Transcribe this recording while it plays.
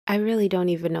I really don't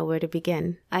even know where to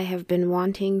begin. I have been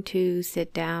wanting to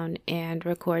sit down and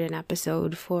record an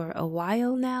episode for a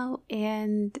while now,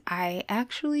 and I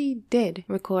actually did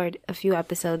record a few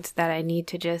episodes that I need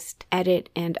to just edit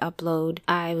and upload.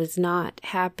 I was not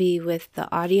happy with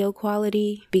the audio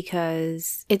quality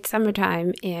because it's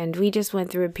summertime and we just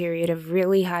went through a period of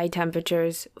really high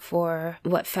temperatures for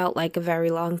what felt like a very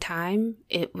long time.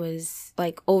 It was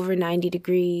like over 90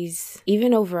 degrees,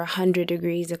 even over 100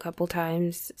 degrees a couple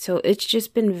times. So it's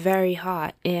just been very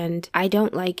hot, and I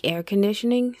don't like air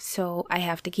conditioning, so I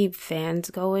have to keep fans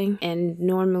going, and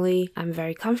normally I'm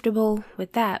very comfortable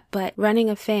with that, but running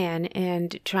a fan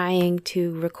and trying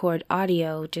to record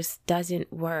audio just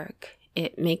doesn't work.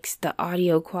 It makes the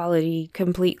audio quality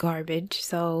complete garbage.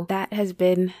 So that has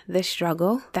been the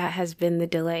struggle. That has been the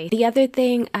delay. The other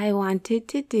thing I wanted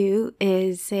to do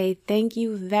is say thank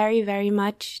you very, very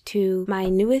much to my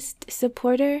newest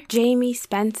supporter, Jamie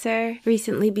Spencer.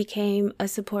 Recently became a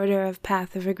supporter of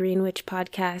Path of a Green Witch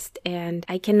podcast, and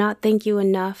I cannot thank you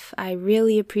enough. I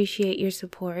really appreciate your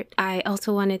support. I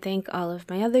also want to thank all of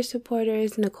my other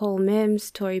supporters, Nicole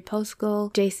Mims, Tori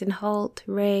Poskell, Jason Holt,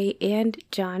 Ray, and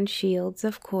John Shields.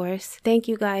 Of course. Thank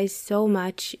you guys so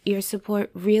much. Your support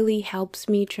really helps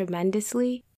me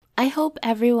tremendously. I hope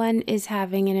everyone is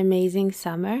having an amazing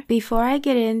summer. Before I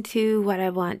get into what I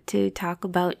want to talk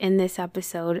about in this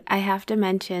episode, I have to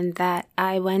mention that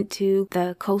I went to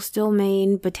the Coastal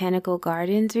Maine Botanical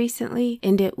Gardens recently,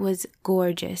 and it was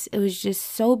gorgeous. It was just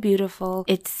so beautiful.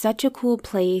 It's such a cool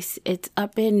place. It's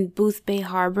up in Boothbay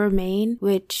Harbor, Maine,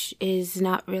 which is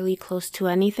not really close to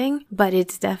anything, but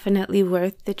it's definitely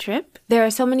worth the trip. There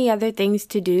are so many other things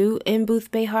to do in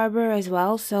Boothbay Harbor as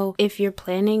well, so if you're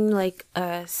planning like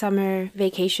a summer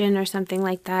vacation or something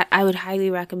like that, I would highly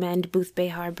recommend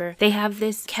Boothbay Harbor. They have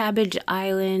this Cabbage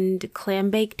Island clam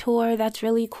bake tour that's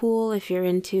really cool if you're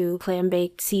into clam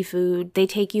baked seafood. They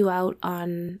take you out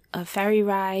on a ferry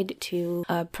ride to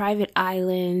a private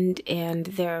island and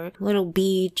their little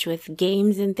beach with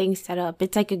games and things set up.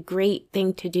 It's like a great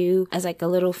thing to do as like a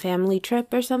little family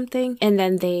trip or something. And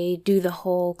then they do the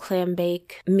whole clam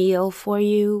bake meal for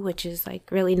you, which is like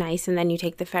really nice. And then you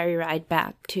take the ferry ride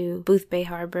back to Boothbay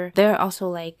Harbor. There are also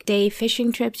like day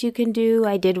fishing trips you can do.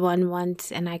 I did one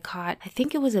once and I caught, I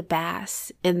think it was a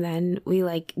bass, and then we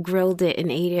like grilled it and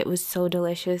ate it. It was so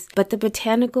delicious. But the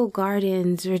botanical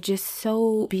gardens are just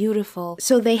so beautiful.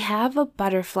 So they have a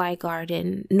butterfly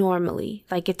garden normally,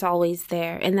 like it's always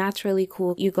there, and that's really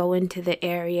cool. You go into the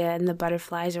area and the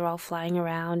butterflies are all flying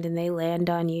around and they land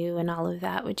on you and all of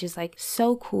that, which is like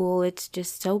so cool. It's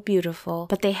just so beautiful.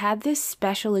 But they had this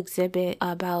special exhibit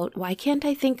about, why can't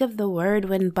I think of the word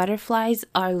when butterflies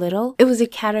are little? It was a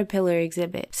caterpillar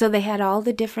exhibit. So they had all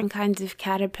the different kinds of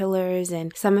caterpillars,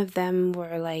 and some of them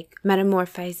were like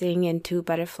metamorphizing into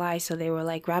butterflies, so they were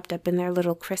like wrapped up in their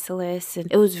little chrysalis.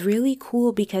 And it was really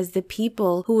cool because the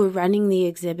people who were running the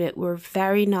exhibit were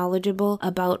very knowledgeable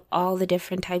about all the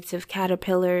different types of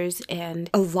caterpillars, and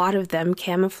a lot of them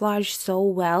camouflaged so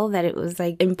well that it was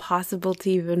like impossible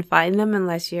to even find them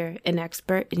unless you're an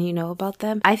expert and you know about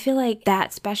them. I feel like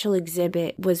that special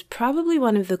exhibit was probably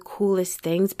one of the coolest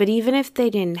things, but even if they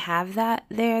didn't have that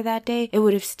there that day, it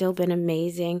would have still been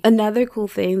amazing. Another cool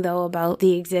thing though about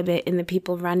the exhibit and the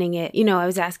people running it, you know, I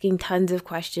was asking tons of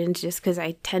questions just because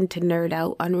I tend to nerd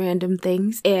out on random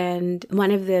things, and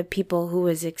one of the people who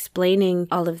was explaining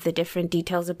all of the different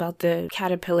details about the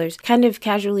caterpillars kind of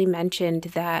casually mentioned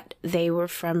that they were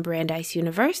from Brandeis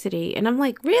University, and I'm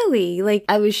like, really? Like,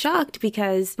 I was shocked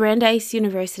because Brandeis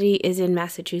University is in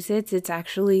Massachusetts. It's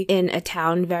actually in a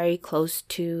town very close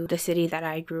to the city that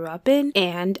I grew up in,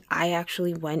 and I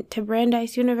actually went to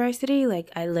Brandeis University.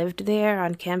 Like, I lived there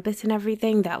on campus and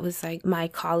everything. That was like my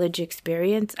college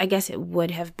experience. I guess it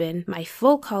would have been my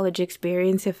full college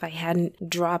experience if I hadn't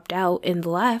dropped out and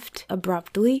left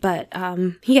abruptly, but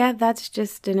yeah, that's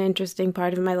just an interesting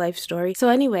part of my life story. So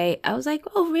anyway, I was like,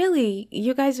 oh really?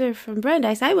 You guys are from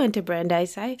Brandeis? I went to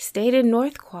Brandeis. I stayed in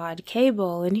North Quad,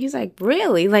 Cable. And he's like,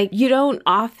 really? Like, you don't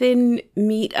often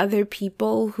meet other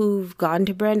people who've gone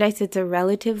to Brandeis. It's a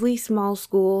relatively small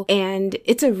school, and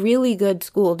it's a really good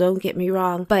school, don't get me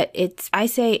wrong, but it's, I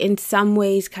say, in some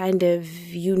ways kind of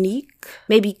unique.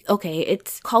 Maybe, okay,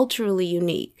 it's culturally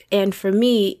unique. And for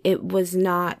me, it was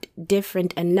not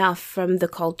different enough from the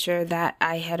culture that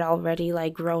I had already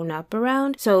like grown up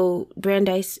around. So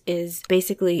Brandeis is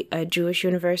basically a Jewish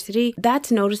university.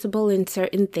 That's noticeable in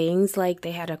certain things, like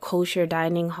they had a kosher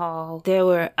dining hall. There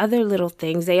were other little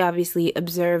things. They obviously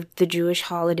observed the Jewish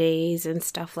holidays parties and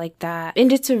stuff like that.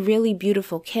 And it's a really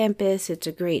beautiful campus. It's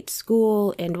a great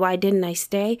school. And why didn't I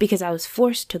stay? Because I was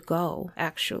forced to go,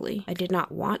 actually. I did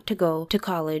not want to go to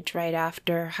college right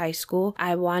after high school.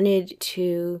 I wanted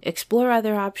to explore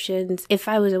other options. If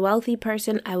I was a wealthy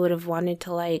person, I would have wanted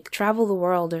to like travel the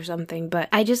world or something, but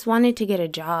I just wanted to get a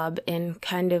job and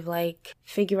kind of like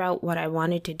figure out what I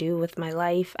wanted to do with my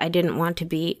life. I didn't want to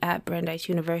be at Brandeis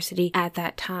University at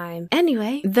that time.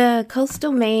 Anyway, the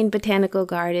Coastal Maine Botanical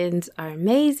Gardens are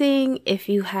amazing. If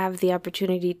you have the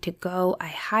opportunity to go, I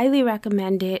highly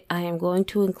recommend it. I am going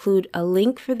to include a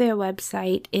link for their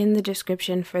website in the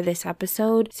description for this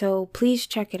episode, so please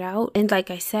check it out. And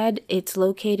like I said, it's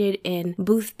located in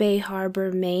Boothbay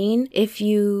Harbor, Maine. If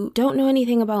you don't know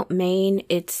anything about Maine,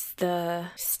 it's the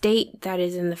state that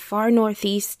is in the far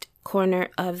northeast corner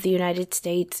of the United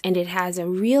States, and it has a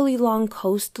really long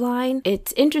coastline.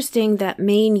 It's interesting that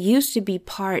Maine used to be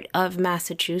part of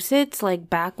Massachusetts, like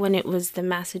back when it was the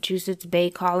Massachusetts Bay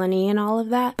Colony and all of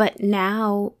that, but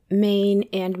now Maine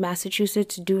and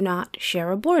Massachusetts do not share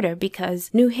a border because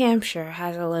New Hampshire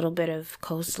has a little bit of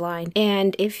coastline.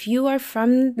 And if you are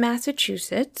from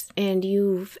Massachusetts and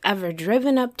you've ever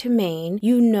driven up to Maine,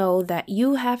 you know that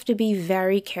you have to be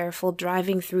very careful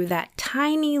driving through that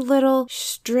tiny little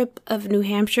strip of New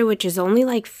Hampshire, which is only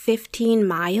like 15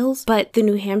 miles. But the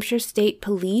New Hampshire State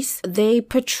Police, they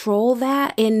patrol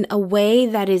that in a way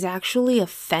that is actually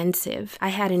offensive. I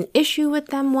had an issue with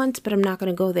them once, but I'm not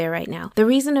going to go there right now. The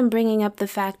reason I'm bringing up the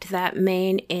fact that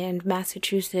Maine and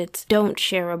Massachusetts don't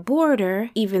share a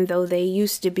border, even though they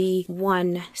used to be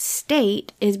one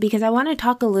state, is because I want to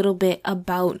talk a little bit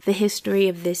about the history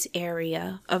of this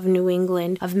area of New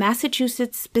England, of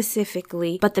Massachusetts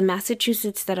specifically, but the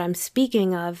Massachusetts that I'm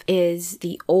speaking of is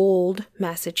the old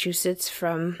Massachusetts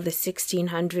from the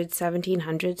 1600s,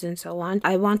 1700s, and so on.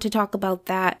 I want to talk about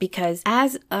that because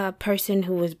as a person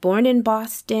who was born in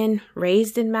Boston,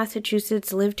 raised in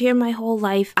Massachusetts, lived here my whole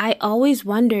life, I always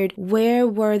wondered, where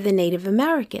were the Native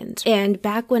Americans? And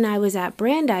back when I was at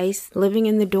Brandeis, living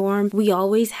in the dorm, we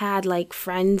always had like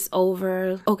friends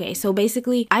over. Okay, so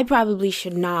basically, I probably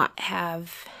should not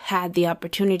have had the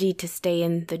opportunity to stay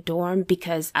in the dorm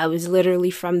because I was literally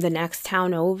from the next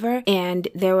town over, and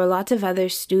there were lots of other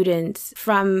students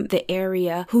from the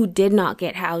area who did not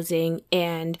get housing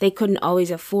and they couldn't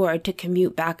always afford to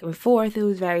commute back and forth. It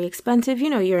was very expensive. You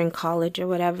know, you're in college or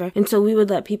whatever. And so we would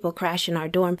let people crash in our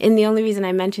dorm. And the only reason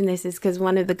I mention this is because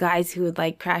one of the guys who would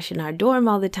like crash in our dorm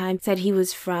all the time said he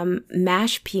was from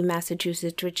Mashpee,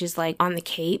 Massachusetts, which is like on the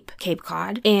Cape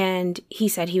Cod. And he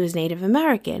said he was Native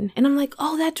American. And I'm like,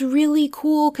 oh, that's really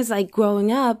cool, because like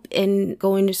growing up and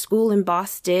going to school in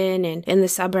Boston and in the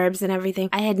suburbs and everything,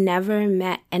 I had never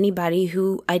met anybody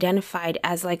who identified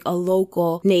as like a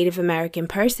local Native American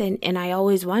person, and I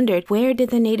always wondered, where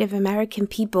did the Native American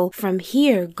people from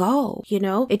here go? You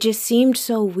know, it just seemed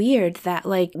so weird that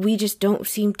like we just don't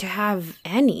seem to have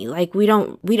any, like we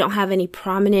don't have any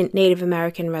prominent Native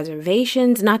American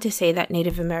reservations. Not to say that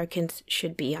Native Americans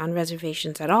should be on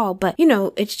reservations at all, but you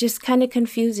know, it's just kind of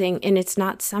confusing, and it's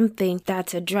not something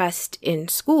that's addressed in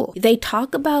school. They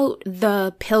talk about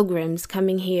the Pilgrims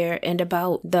coming here and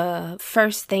about the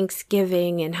first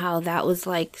Thanksgiving and how that was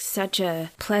like such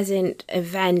a pleasant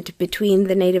event between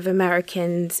the Native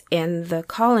Americans and the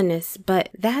colonists, but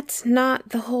that's not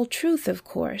the whole truth, of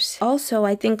course. Also,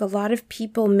 I think a lot of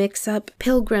people mix up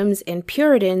Pilgrims and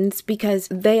Puritans because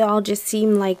they all just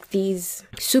seem like these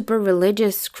super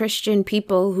religious Christian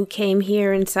people who came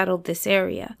here and settled this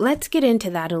area. Let's get into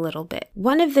that a little bit.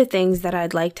 One of the things that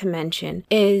I'd like to mention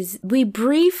is we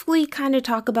briefly kind of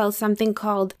talk about something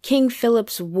called King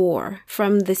Philip's War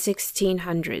from the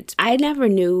 1600s. I never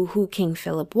knew who King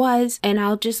Philip was, and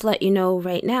I'll just let you know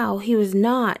right now, he was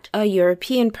not a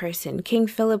European person. King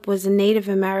Philip was a Native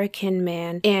American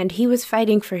man, and he was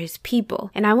fighting for his people.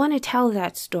 And I want to tell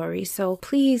that story, so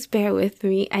please bear with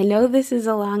me. I know this is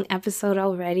a long episode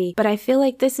already, but I feel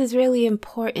like this is really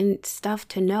important stuff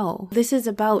to know. This is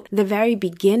about the very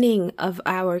beginning of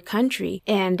our country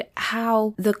and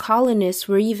how the colonists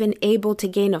were even able to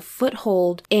gain a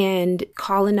foothold and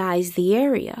colonize the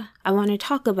area. I want to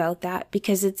talk about that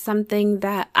because it's something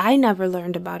that I never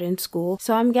learned about in school.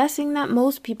 So I'm guessing that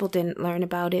most people didn't learn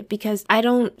about it because I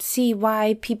don't see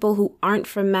why people who aren't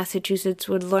from Massachusetts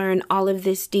would learn all of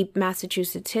this deep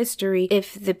Massachusetts history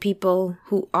if the people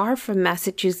who are from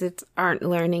Massachusetts aren't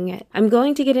learning it. I'm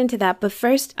going to get into that, but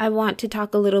first I want to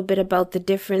talk a little bit about the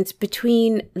difference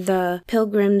between the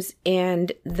Pilgrims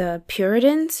and the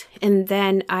Puritans, and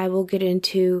then I will get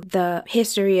into the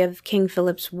history of King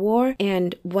Philip's War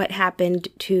and what what happened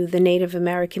to the Native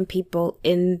American people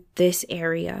in this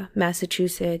area,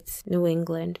 Massachusetts, New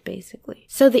England, basically.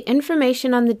 So the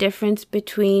information on the difference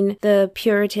between the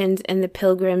Puritans and the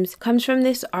Pilgrims comes from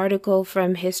this article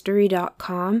from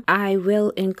history.com. I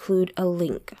will include a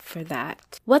link for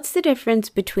that. What's the difference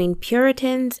between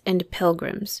Puritans and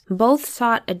Pilgrims? Both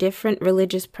sought a different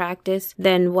religious practice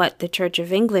than what the Church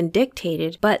of England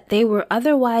dictated, but they were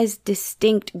otherwise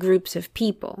distinct groups of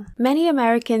people. Many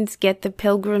Americans get the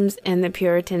Pilgrims and the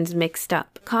Puritans mixed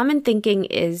up. Common thinking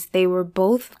is they were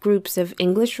both groups of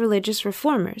English religious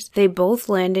reformers. They both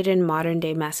landed in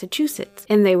modern-day Massachusetts,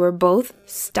 and they were both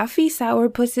stuffy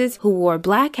sourpusses who wore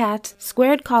black hats,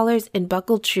 squared collars, and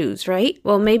buckled shoes, right?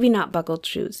 Well, maybe not buckled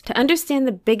shoes. To understand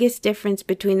the biggest difference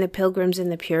between the Pilgrims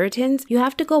and the Puritans, you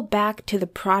have to go back to the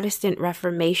Protestant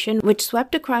Reformation, which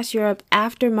swept across Europe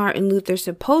after Martin Luther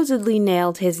supposedly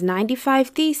nailed his 95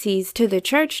 Theses to the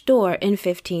church door in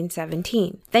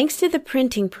 1517. Thanks to the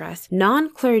printing press,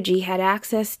 non-clergy had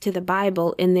access to the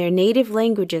Bible in their native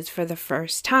languages for the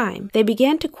first time. They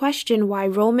began to question why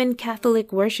Roman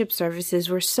Catholic worship services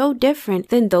were so different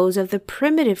than those of the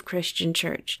primitive Christian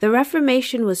church. The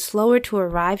Reformation was slower to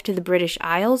arrive to the British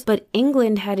Isles, but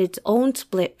England had its own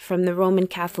split from the Roman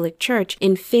Catholic Church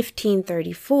in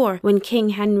 1534 when King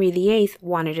Henry VIII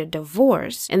wanted a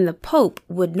divorce, and the Pope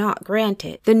would not grant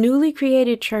it. The newly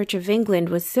created Church of England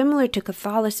was similar to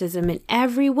Catholicism in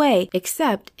every way,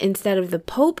 except instead of the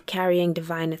Pope carrying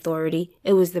divine authority,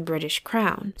 it was the British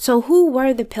Crown. So who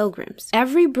were the Pilgrims?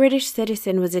 Every British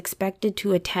citizen was expected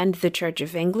to attend the Church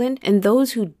of England, and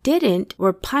those who didn't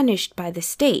were punished by the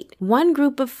state. One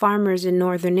group of farmers in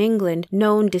northern England,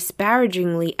 known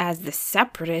disparagingly as the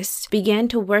Separatists, began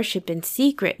to worship in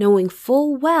secret, knowing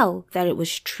full well that it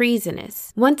was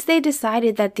treasonous. Once they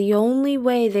decided that the only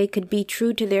way they could be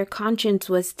true to their conscience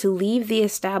was to leave the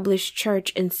established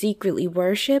church and secretly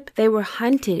worship, they were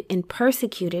hunted and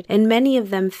persecuted, and many of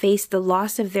them faced the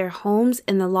loss of their homes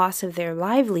and the loss of their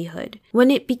livelihood.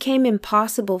 When it became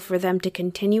impossible for them to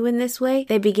continue in this way,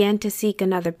 they began to seek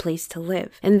another place to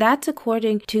live. And that's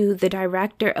according to the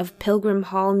director of Pilgrim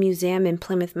Hall Museum in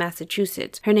Plymouth,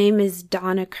 Massachusetts. Her name is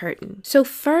Donna Curtin. So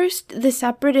first, the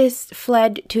Separatists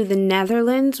fled to the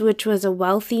Netherlands, which was a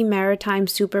wealthy maritime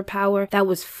superpower that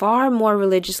was far more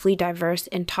religiously diverse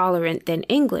and tolerant than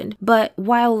England. But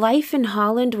while life in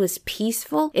Holland was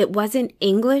peaceful, it wasn't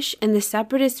English, and the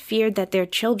Separatists feared that their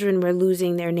children were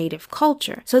losing their native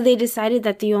culture. So they decided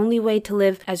that the only way to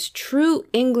live as true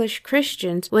English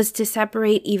Christians was to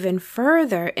separate even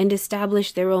further and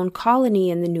establish their own colony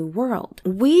in the New World.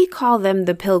 We call them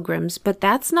the Pilgrims, but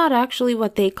that's not actually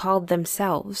what they called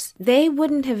themselves. They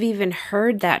wouldn't have even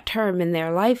heard that term in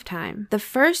their lifetime. The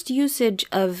first usage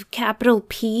of capital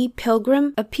P,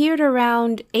 Pilgrim, appeared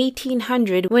around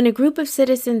 1800 when a group of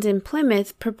citizens in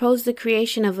Plymouth proposed the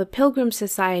creation of a Pilgrim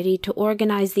Society to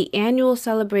organize the annual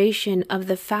celebration of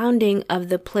the founding of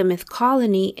the Plymouth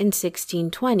colony in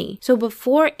 1620. So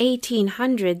before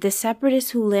 1800, the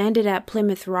Separatists who landed at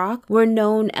Plymouth Rock were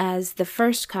known as the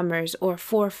First Comers or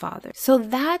Forefathers. So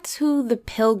that's who the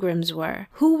Pilgrims were.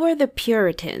 Who were the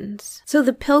Puritans? So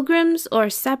the Pilgrims or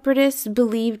Separatists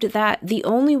believed that the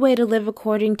only way to live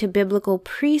according to biblical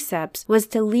precepts was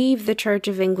to leave the Church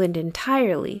of England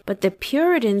entirely, but the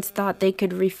Puritans thought they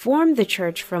could reform the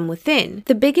church from within.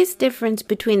 The biggest difference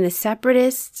between the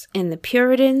Separatists and the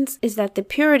Puritans is that the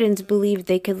Puritans believed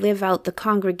they could live out the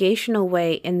congregational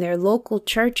way in their local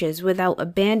churches without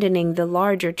abandoning the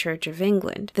larger Church of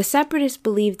England. The Separatists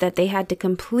believed that they had to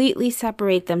completely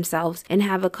separate themselves and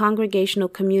have a congregational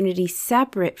community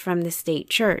separate from the state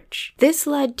church. This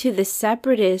led to the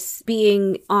Separatists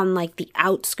being on like the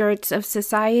outskirts of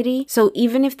society, so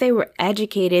even if they were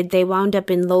educated, they wound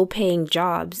up in low-paying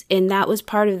jobs, and that was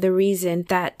part of the reason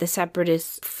that the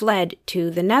Separatists fled to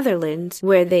the Netherlands,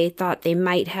 where they thought they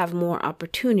might have more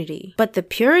opportunity. But the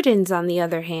Puritans, on the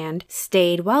other hand,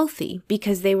 stayed wealthy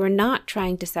because they were not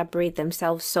trying to separate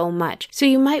themselves so much. So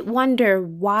you might wonder,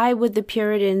 why would the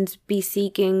Puritans be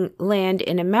seeking land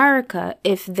in America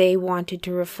if they wanted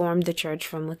to reform the church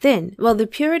from within? Well, the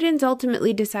Puritans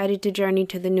ultimately decided to journey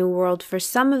to the New World for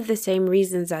some of the same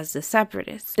reasons as the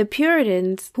Separatists. The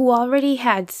Puritans, who already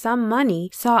had some money,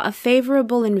 saw a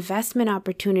favorable investment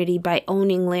opportunity opportunity by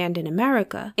owning land in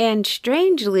America. And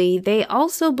strangely, they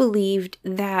also believed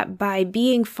that by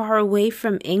being far away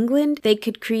from England, they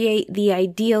could create the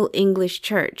ideal English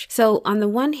church. So on the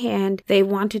one hand, they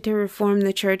wanted to reform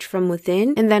the church from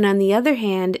within, and then on the other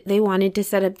hand, they wanted to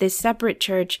set up this separate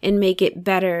church and make it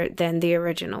better than the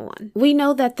original one. We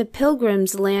know that the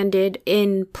Pilgrims landed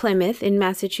in Plymouth in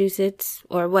Massachusetts,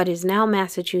 or what is now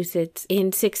Massachusetts, in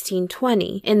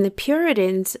 1620, and the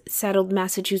Puritans settled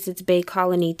Massachusetts Bay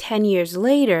Colony 10 years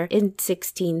later in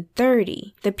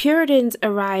 1630. The Puritans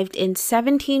arrived in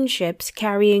 17 ships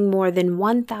carrying more than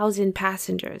 1,000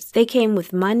 passengers. They came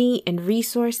with money and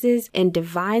resources and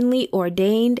divinely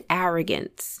ordained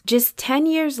arrogance. Just 10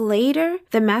 years later,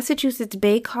 the Massachusetts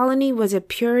Bay Colony was a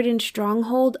Puritan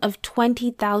stronghold of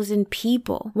 20,000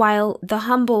 people, while the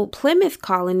humble Plymouth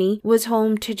colony was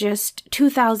home to just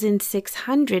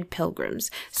 2,600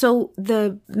 pilgrims. So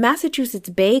the Massachusetts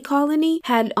Bay Colony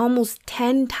had almost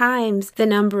 10 times the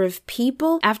number of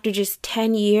people after just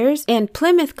 10 years, and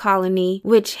Plymouth Colony,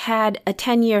 which had a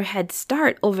 10-year head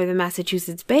start over the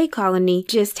Massachusetts Bay Colony,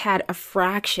 just had a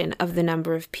fraction of the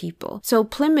number of people. So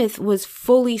Plymouth was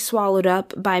fully swallowed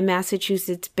up by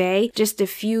Massachusetts Bay just a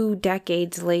few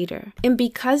decades later. And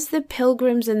because the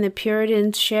Pilgrims and the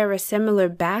Puritans share a similar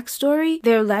backstory,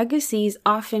 their legacies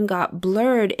often got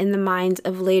blurred in the minds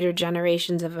of later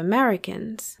generations of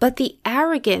Americans. But the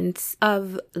arrogance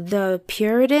of the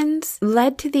Puritans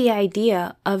led to the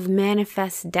idea of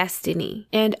manifest destiny.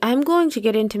 And I'm going to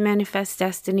get into manifest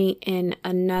destiny in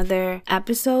another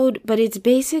episode, but it's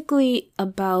basically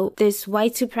about this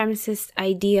white supremacist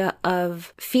idea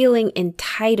of feeling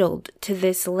entitled to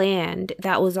this land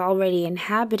that was already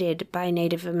inhabited by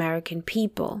Native American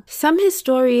people. Some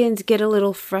historians get a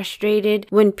little frustrated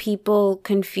when people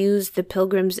confuse the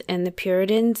Pilgrims and the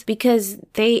Puritans because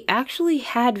they actually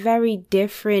had very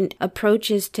different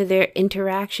approaches to their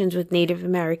interactions with Native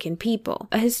American people.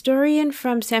 A historian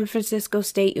from San Francisco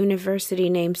State University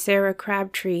named Sarah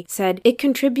Crabtree said, "It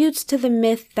contributes to the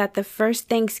myth that the first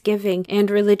Thanksgiving and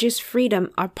religious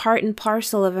freedom are part and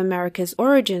parcel of America's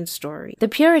origin story. The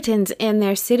Puritans and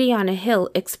their city on a hill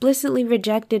explicitly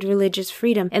rejected religious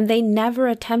freedom, and they never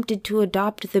attempted to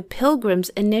adopt the Pilgrims'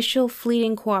 initial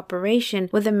fleeting cooperation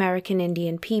with American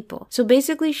Indian people." So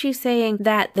basically she's saying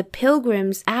that the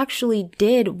Pilgrims actually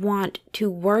did want to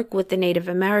work with the Native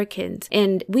Americans,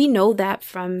 and we know that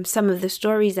from some of the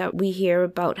stories that we hear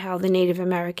about how the Native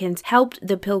Americans helped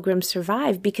the Pilgrims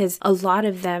survive, because a lot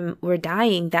of them were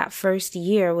dying that first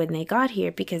year when they got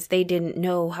here because they didn't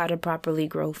know how to properly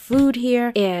grow food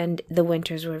here, and the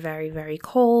winters were very, very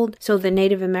cold. So the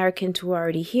Native Americans who were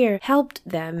already here helped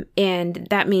them, and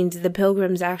that means the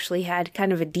Pilgrims actually had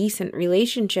kind of a decent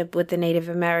relationship with the Native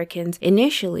Americans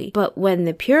initially. But when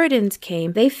the Puritans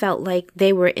came, they felt like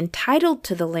they were entitled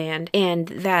to the land and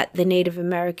that the Native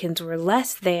Americans were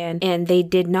less than, and they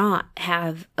did not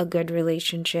have a good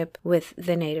relationship with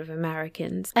the Native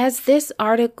Americans. As this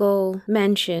article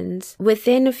mentions,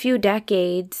 within a few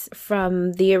decades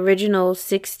from the original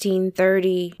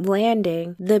 1630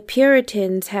 landing, the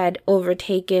Puritans had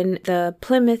overtaken the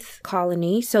Plymouth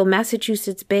colony, so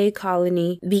Massachusetts Bay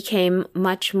Colony became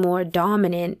much more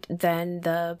dominant than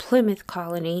the Plymouth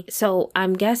colony. So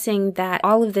I'm guessing that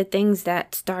all of the things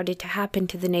that started to happen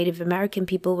to the Native American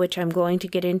people, which I'm going to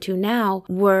get into now,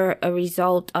 were a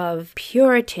result of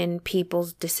Puritan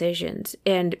people's decisions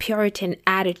and Puritan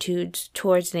attitudes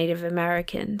towards Native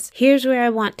Americans. Here's where I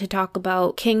want to talk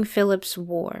about King Philip's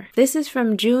War. This is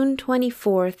from June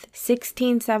 24th,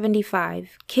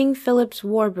 1675. King Philip's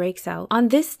War breaks out. On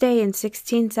this day in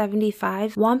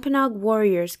 1675, Wampanoag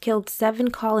warriors killed 7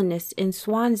 colonists in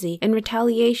Swansea in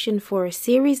retaliation for a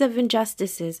series of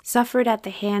injustices suffered at the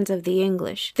hands of the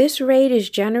English. This raid is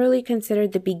generally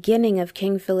considered the beginning of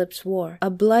King Philip's War, a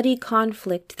bloody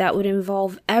conflict that would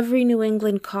involve every New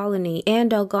England colony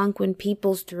and Algonquin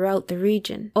peoples throughout the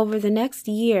region. Over the next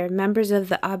year, members of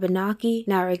the Abenaki,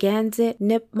 Narragansett,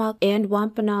 Nipmuc, and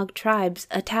Wampanoag tribes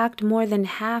attacked more than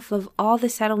half of all the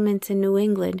settlements in New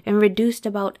England and reduced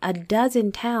about a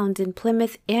dozen towns in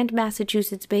Plymouth and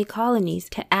Massachusetts Bay colonies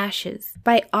to ashes.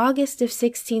 By August of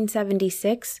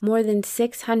 1676, more than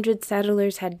 600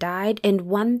 settlers had died and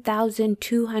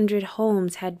 1,200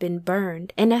 homes had been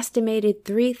burned. An estimated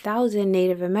 3,000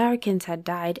 Native Americans had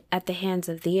died at the hands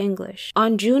of the English.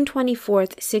 On June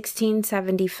 24th,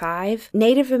 1675,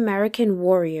 Native American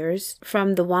warriors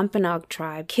from the Wampanoag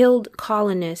tribe killed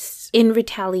colonists in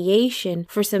retaliation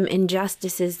for some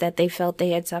injustices that they felt they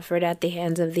had suffered at the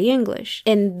hands of the English.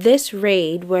 And this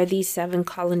raid, where these 7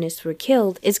 colonists were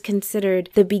killed, is considered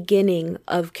the beginning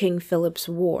of King Philip's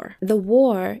War. The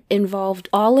war involved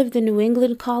all of the New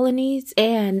England colonies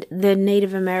and and the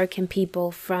Native American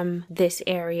people from this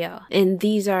area. And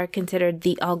these are considered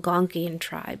the Algonquian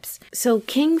tribes. So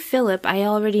King Philip, I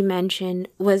already mentioned,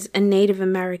 was a Native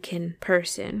American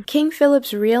person. King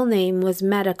Philip's real name was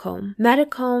Metacom.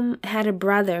 Metacom had a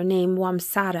brother named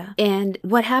Wamsutta, and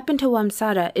what happened to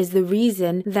Wamsutta is the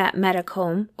reason that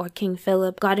Metacom, or King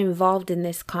Philip, got involved in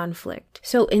this conflict.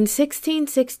 So in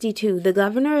 1662, the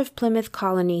governor of Plymouth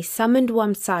Colony summoned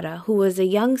Wamsutta, who was a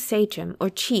young sachem or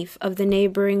chief of the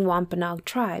neighboring Wampanoag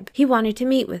tribe. He wanted to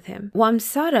meet with him.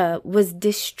 Wamsutta was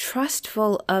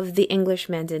distrustful of the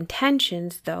Englishman's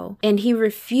intentions, though, and he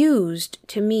refused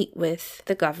to meet with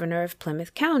the governor of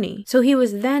Plymouth County. So he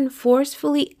was then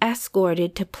forcefully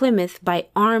escorted to Plymouth by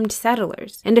armed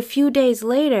settlers, and a few days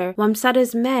later,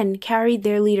 Wamsutta's men carried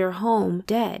their leader home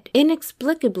dead.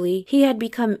 Inexplicably, he had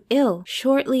become ill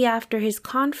shortly after his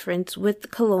conference with the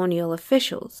colonial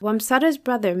officials. Wamsutta's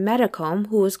brother Metacom,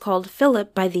 who was called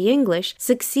Philip by the English,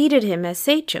 succeeded him as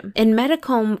sachem, and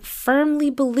Metacom firmly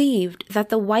believed that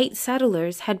the white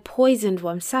settlers had poisoned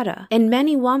Wamsutta, and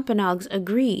many Wampanoags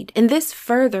agreed, and this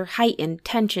further heightened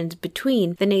tensions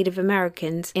between the Native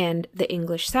Americans and the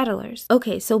English settlers.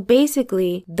 Okay, so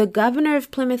basically, the governor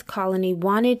of Plymouth Colony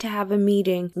wanted to have a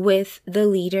meeting with the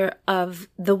leader of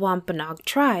the Wampanoag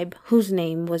tribe, whose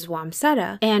name was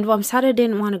Wamsutta, and Wamsutta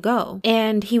didn't want to go,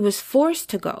 and he was forced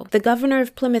to go. The governor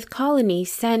of Plymouth Colony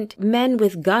sent men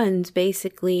with guns,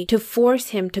 basically, to force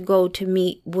him to go to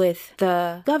meet with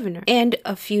the governor, and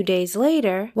a few days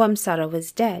later, Wamsutta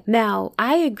was dead. Now,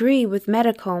 I agree with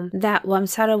Metacom that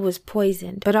Wamsutta was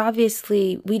poisoned, but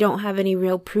obviously, we don't have any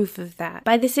real proof of that.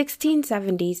 By the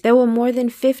 1670s, there were more than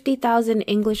 50,000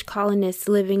 English colonists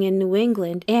living in New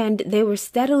England, and they were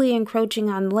steadily encroaching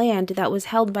on land that was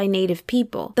held by native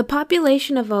people. The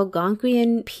population of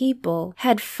Algonquian people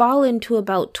had fallen to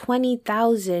about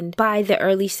 20,000 by the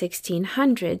early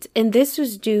 1600s, and this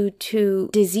was due to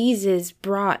diseases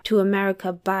brought to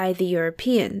America by the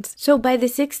Europeans. So by the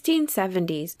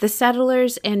 1670s, the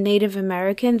settlers and Native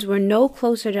Americans were no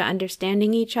closer to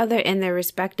understanding each other and their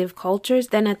respective cultures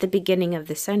than at the beginning of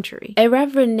the century. A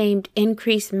reverend named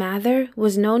Increase Mather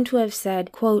was known to have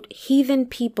said, quote, "Heathen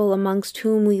people amongst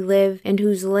whom we live, and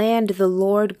whose land the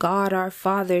Lord God our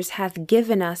fathers hath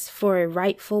given us for a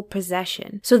rightful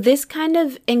possession." So this kind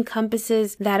of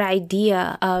encompasses that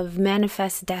idea of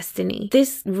manifest destiny.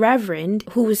 This reverend,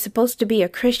 who was supposed to be a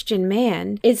Christian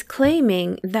man, is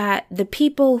claiming that the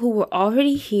people who were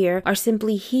already here are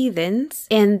simply heathens,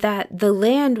 and that the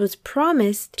land was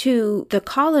promised to the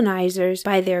colonizers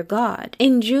by their God.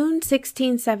 In June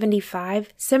 1675,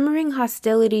 simmering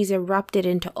hostilities erupted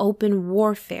into open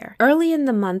warfare. Early in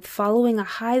the month, following a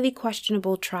highly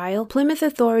questionable trial, Plymouth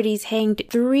authorities hanged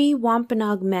 3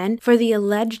 Wampanoag men for the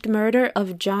alleged murder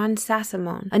of John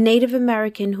Sassamon, a Native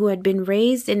American who had been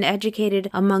raised and educated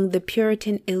among the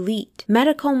Puritan elite.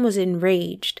 Metacom was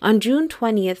enraged. On June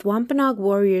 20th, Wampanoag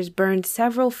warriors burned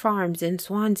several farms in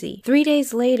Swansea. 3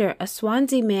 days later, a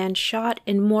Swansea man shot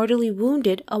and mortally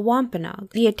wounded a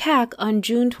Wampanoag. The attack on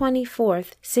June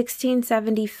 24th,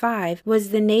 1675, was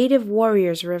the native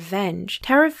warriors' revenge.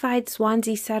 Terrified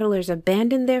Swansea settlers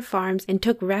abandoned their farms and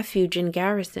took refuge in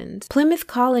garrisons. Plymouth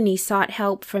Colony sought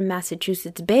help from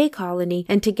Massachusetts Bay Colony,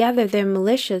 and together their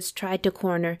militias tried to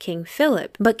corner King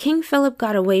Philip. But King Philip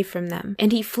got away from them,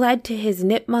 and he fled to his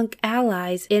Nipmuc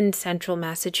allies in central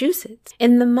Massachusetts.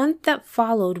 In the month that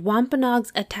followed,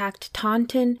 Wampanoags attacked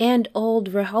Taunton and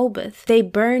Old Rehoboth. They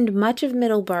burned much of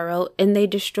Middleborough, and they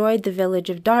destroyed the village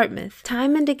of Dartmouth.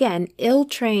 Time and again,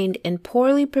 ill-trained and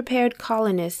poorly prepared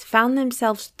colonists found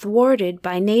themselves thwarted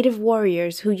by native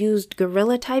warriors who used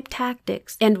guerrilla-type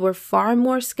tactics and were far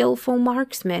more skillful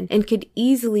marksmen and could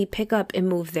easily pick up and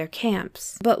move their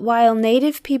camps. But while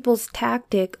native people's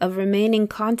tactic of remaining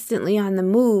constantly on the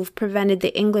move prevented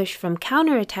the English from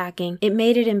counterattacking, it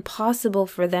made it impossible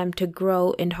for them to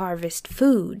grow and harvest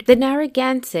food. The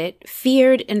Narragansett,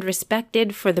 feared and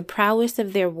respected for the prowess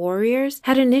of their warriors,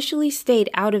 had initially stayed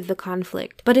out of the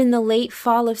conflict, but in the late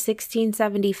fall of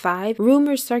 1675,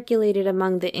 rumors circulated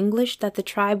among the English that the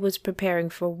tribe was preparing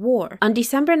for war. On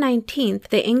December 19th,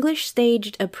 the English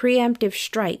staged a preemptive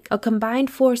strike. A combined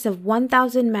force of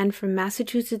 1,000 men from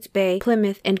Massachusetts Bay,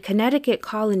 Plymouth, and Connecticut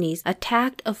colonies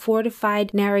attacked a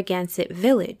fortified Narragansett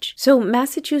village. So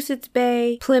Massachusetts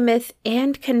Bay, Plymouth,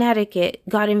 and Connecticut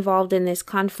got involved in this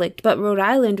conflict, but Rhode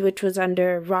Island, which was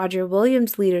under Roger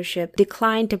Williams' leadership,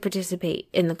 declined to participate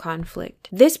in the conflict.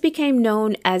 This became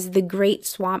known as the Great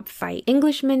Swamp Fight.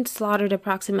 Englishmen slaughtered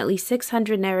approximately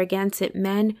 600 Narragansett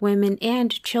men, women,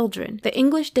 and children. The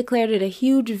English declared it a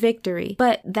huge victory,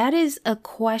 but that is a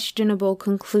questionable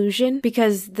conclusion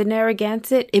because the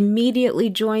Narragansett immediately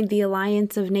joined the alliance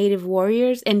detachments of native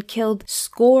warriors and killed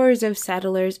scores of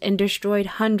settlers and destroyed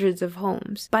hundreds of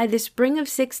homes. By the spring of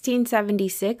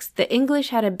 1676, the English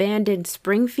had abandoned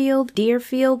Springfield,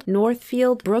 Deerfield,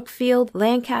 Northfield, Brookfield,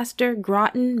 Lancaster,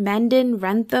 Groton, Mendon,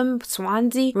 Wrentham,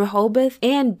 Swansea, Rehoboth,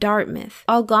 and Dartmouth.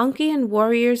 Algonquian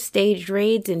warriors staged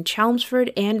raids in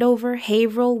Chelmsford, Andover,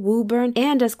 Haverhill, Woburn,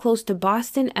 and as close to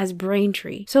Boston as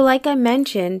Braintree. So like I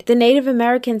mentioned, the Native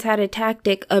Americans had a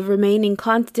tactic of remaining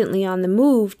constantly on the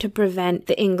move to prevent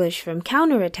the English from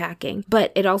counterattacking,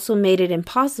 but it also made it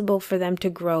impossible for them to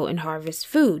grow and harvest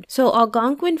food. So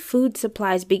Algonquin food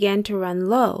supplies began to run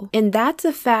low, and that's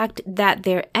a fact that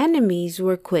their enemies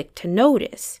were quick to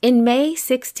notice. In May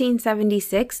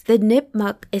 1676, the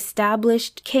Nipmuc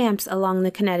established camps along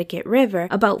the Connecticut River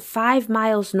about 5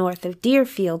 miles north of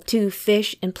Deerfield to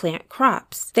fish and plant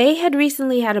crops. They had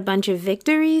recently had a bunch of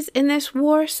victories in this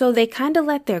war, so they kind of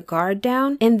let their guard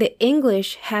down, and the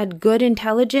English had good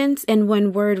intelligence, and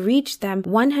when word reached them,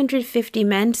 150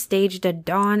 men staged a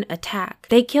dawn attack.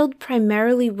 They killed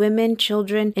primarily women,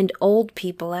 children, and old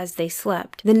people as they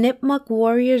slept. The Nipmuc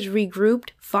warriors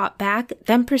regrouped, fought back,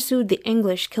 then pursued the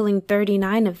English, killing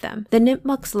 39 of them. The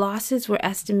Nipmuc's losses were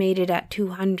estimated at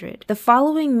 200. The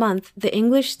following month, the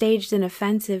English staged an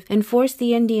offensive and forced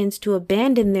the Indians to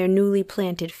abandon their newly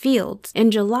planted fields.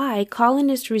 In July,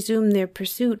 colonists resumed their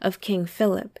pursuit of King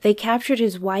Philip. They captured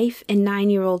his wife and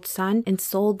 9-year-old son and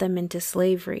sold them into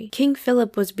slavery. King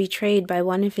Philip was betrayed by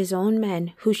one of his own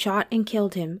men, who shot and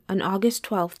killed him on August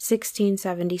 12,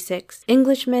 1676.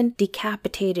 Englishmen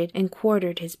decapitated and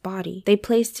quartered his body. They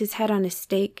placed his head on a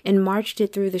stake and marched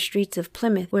it through the streets of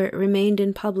Plymouth, where it remained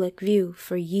in public view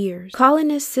for years.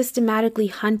 Colonists systematically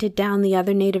hunted down the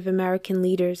other Native American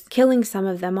leaders, killing some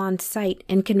of them on sight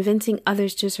and convincing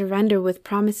others to surrender with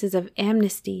promises of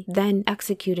amnesty, then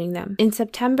executing them. In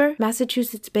September,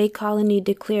 Massachusetts Bay Colony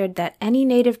declared that any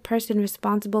native person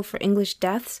responsible for English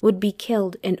deaths would be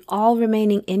killed and all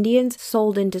remaining Indians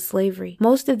sold into slavery.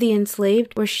 Most of the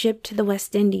enslaved were shipped to the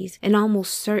West Indies, an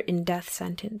almost certain death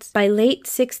sentence. By late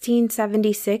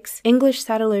 1676, English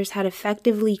settlers had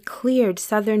effectively cleared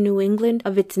southern New England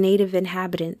of its native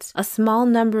inhabitants. A small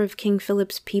number of King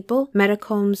Philip's people,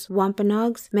 Metacom's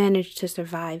Wampanoags, managed to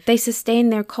survive. They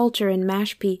sustained their culture in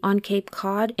Mashpee, on Cape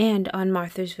Cod, and on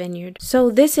Martha's Vineyard. So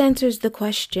this answers the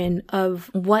question of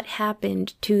what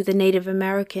happened to the Native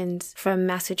Americans from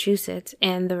Massachusetts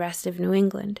and the rest of New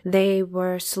England. They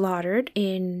were slaughtered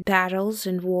in battles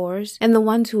and wars, and the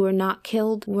ones who were not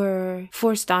killed were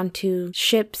forced onto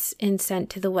ships and sent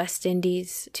to the West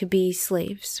Indies to be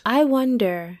slaves. I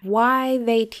wonder why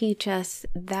they teach us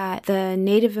that the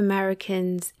Native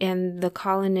Americans and the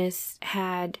colonists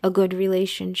had a good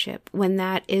relationship when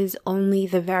that is only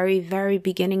the very, very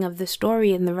beginning of the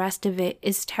story and the rest of it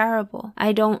is terrible.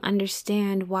 I don't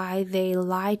understand why they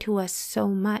lie to us so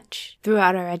much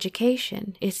throughout our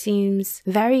education. It seems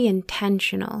very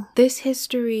intentional. This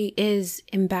history is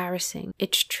embarrassing.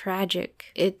 It's tragic.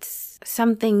 It's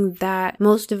something that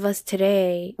most of us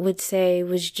today would say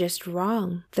was just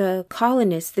wrong. The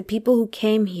colonists, the people who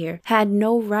came here, had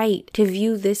no right to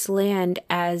view this land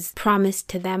as promised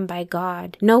to them by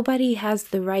God. Nobody has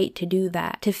the right to do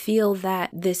that, to feel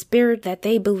that the spirit that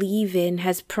they believe in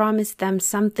has promised them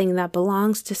something that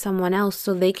belongs to someone else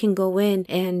so they can go in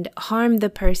and harm the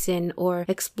person or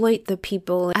exploit the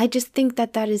people. I just think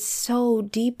that that is so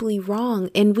deeply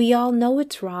wrong, and we all know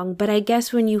it's wrong, but I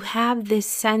guess when you have this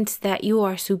sense that you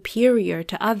are superior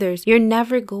to others, you're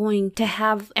never going to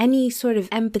have any sort of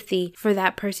empathy for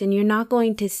that person. You're not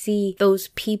going to see those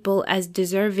people as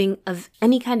deserving of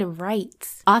any kind of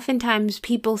rights. Oftentimes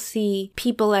people see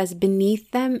people as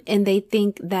beneath them, and they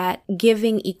think that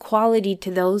giving equality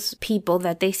to those people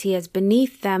that they see as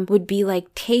beneath them would be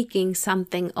like taking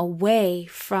something away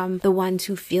from the ones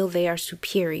who feel they are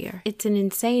superior. It's an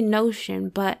insane notion,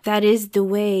 but that is the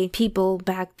way people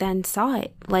back then saw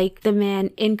it. Like the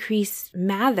man Increase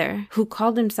Mather, who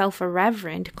called himself a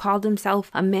reverend, called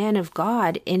himself a man of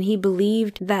God, and he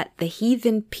believed that the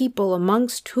heathen people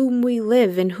amongst whom we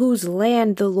live, in whose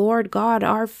land the Lord God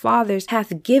our fathers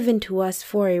hath given to us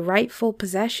for a rightful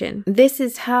possession. This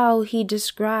is how he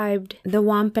described the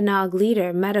Wampanoag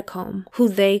leader, Metacom, who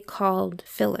they called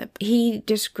Philip. He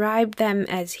described them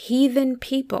as heathen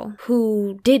people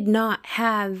who did not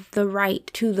have the right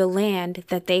to the land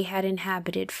that they had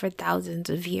inhabited for thousands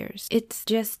of years. It's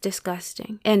just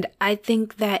disgusting. And I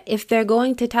think that if they're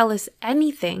going to tell us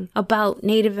anything about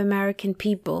Native American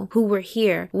people who were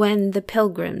here when the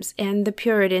Pilgrims and the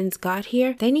Puritans got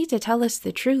here, they need to tell us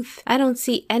the truth. I don't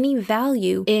see any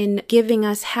value in giving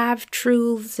us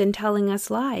half-truths and telling us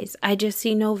lies. I just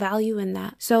see no value in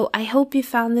that. So I hope you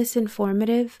found this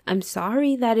informative. I'm sorry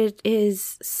sorry that it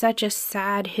is such a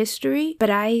sad history,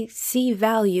 but I see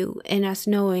value in us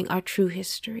knowing our true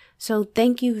history. So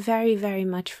thank you very, very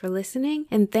much for listening.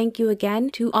 And thank you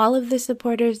again to all of the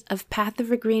supporters of Path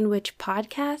of a Green Witch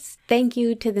podcast. Thank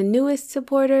you to the newest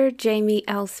supporter, Jamie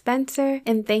L. Spencer.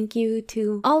 And thank you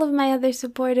to all of my other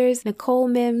supporters, Nicole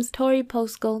Mims, Tori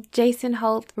Poskell, Jason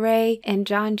Holt, Ray, and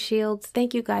John Shields.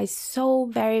 Thank you guys so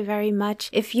very, very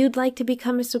much. If you'd like to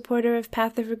become a supporter of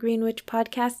Path of a Green Witch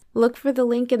podcast, look for the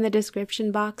link in the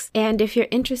description box. And if you're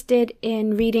interested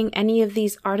in reading any of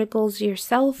these articles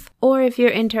yourself, or if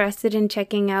you're interested in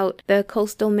checking out the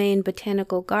Coastal Maine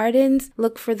Botanical Gardens,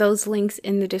 look for those links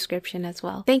in the description as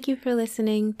well. Thank you for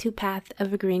listening to Path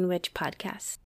of a Green Witch podcast.